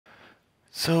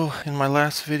So in my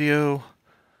last video,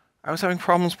 I was having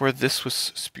problems where this was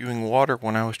spewing water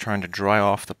when I was trying to dry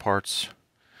off the parts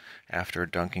after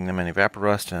dunking them in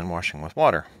evaporust and then washing with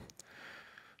water.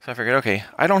 So I figured, okay,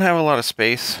 I don't have a lot of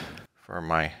space for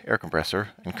my air compressor,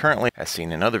 and currently, as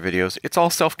seen in other videos, it's all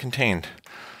self-contained.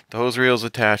 The hose reel's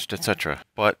attached, etc.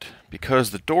 But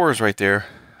because the door is right there,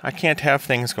 I can't have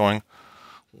things going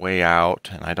way out,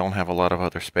 and I don't have a lot of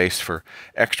other space for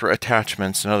extra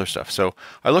attachments and other stuff. So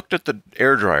I looked at the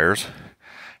air dryers,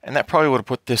 and that probably would have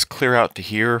put this clear out to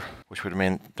here, which would have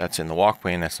meant that's in the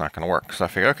walkway and that's not going to work. So I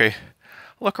figured, okay,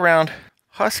 look around.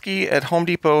 Husky at Home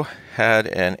Depot had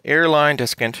an Airline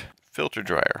desiccant filter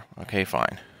dryer. Okay,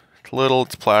 fine. It's little,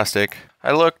 it's plastic.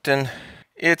 I looked and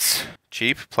it's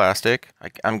cheap plastic.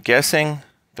 I'm guessing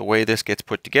the way this gets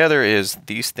put together is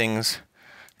these things,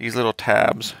 these little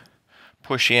tabs,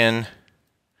 push in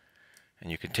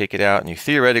and you can take it out, and you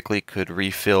theoretically could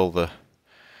refill the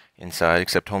inside,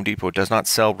 except Home Depot does not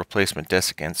sell replacement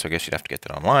desiccants, so I guess you'd have to get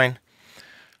that online.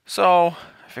 So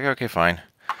I figure, okay, fine.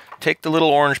 Take the little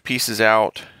orange pieces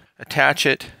out, attach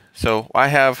it. So I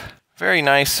have very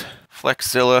nice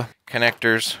Flexzilla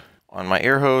connectors on my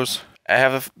air hose. I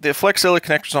have the Flexzilla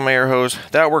connectors on my air hose.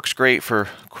 That works great for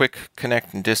quick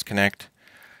connect and disconnect.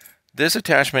 This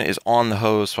attachment is on the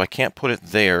hose, so I can't put it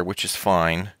there, which is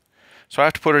fine. So I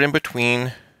have to put it in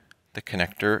between the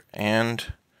connector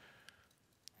and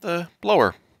the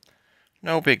blower.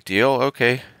 No big deal.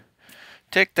 Okay.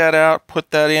 Take that out,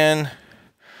 put that in.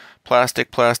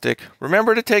 Plastic.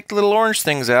 Remember to take the little orange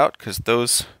things out, because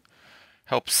those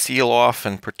help seal off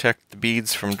and protect the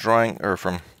beads from drying or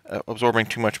from absorbing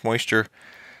too much moisture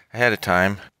ahead of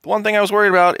time. The one thing I was worried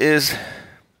about is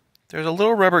there's a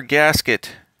little rubber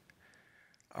gasket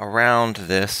around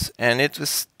this, and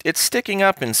it's sticking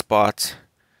up in spots.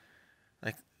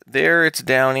 Like there, it's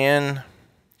down in.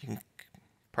 You can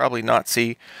probably not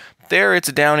see. There,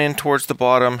 it's down in towards the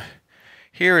bottom.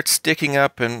 Here, it's sticking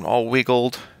up and all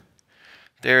wiggled.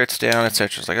 There, it's down,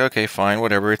 etc. It's like, okay, fine,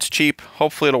 whatever. It's cheap.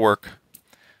 Hopefully, it'll work.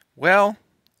 Well,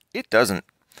 it doesn't.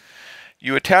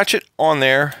 You attach it on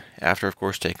there after, of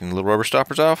course, taking the little rubber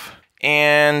stoppers off,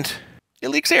 and it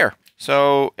leaks air.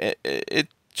 So it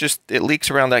leaks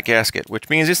around that gasket, which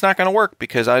means it's not going to work,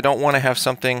 because I don't want to have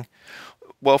something,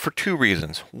 well, for two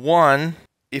reasons. One,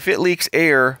 if it leaks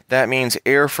air, that means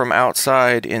air from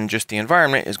outside in just the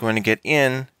environment is going to get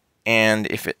in, and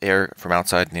if air from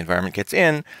outside in the environment gets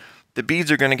in, the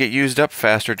beads are going to get used up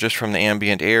faster just from the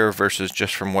ambient air versus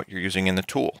just from what you're using in the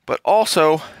tool. But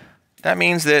also, that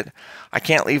means that I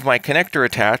can't leave my connector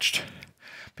attached,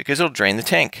 because it'll drain the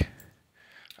tank.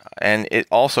 And it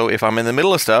also, if I'm in the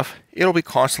middle of stuff, it'll be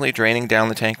constantly draining down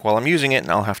the tank while I'm using it,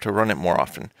 and I'll have to run it more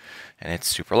often. And it's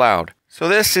super loud. So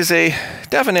this is a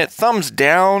definite thumbs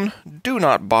down. Do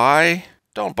not buy.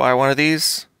 Don't buy one of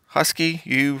these. Husky,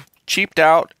 you cheaped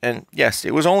out. And yes,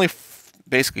 it was only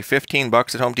basically 15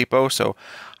 bucks at Home Depot, so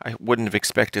I wouldn't have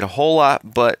expected a whole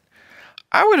lot, but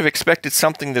I would have expected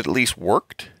something that at least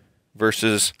worked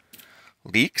versus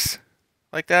leaks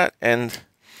like that. And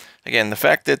again, the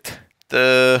fact that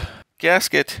the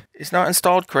gasket is not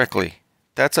installed correctly.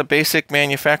 That's a basic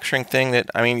manufacturing thing that,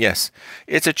 I mean, yes,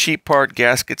 it's a cheap part.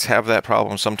 Gaskets have that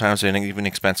problem sometimes in even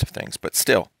expensive things, but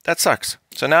still, that sucks.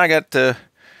 So now I got to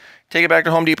take it back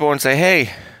to Home Depot and say,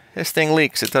 hey, this thing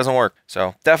leaks. It doesn't work.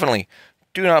 So definitely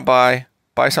do not buy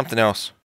something else.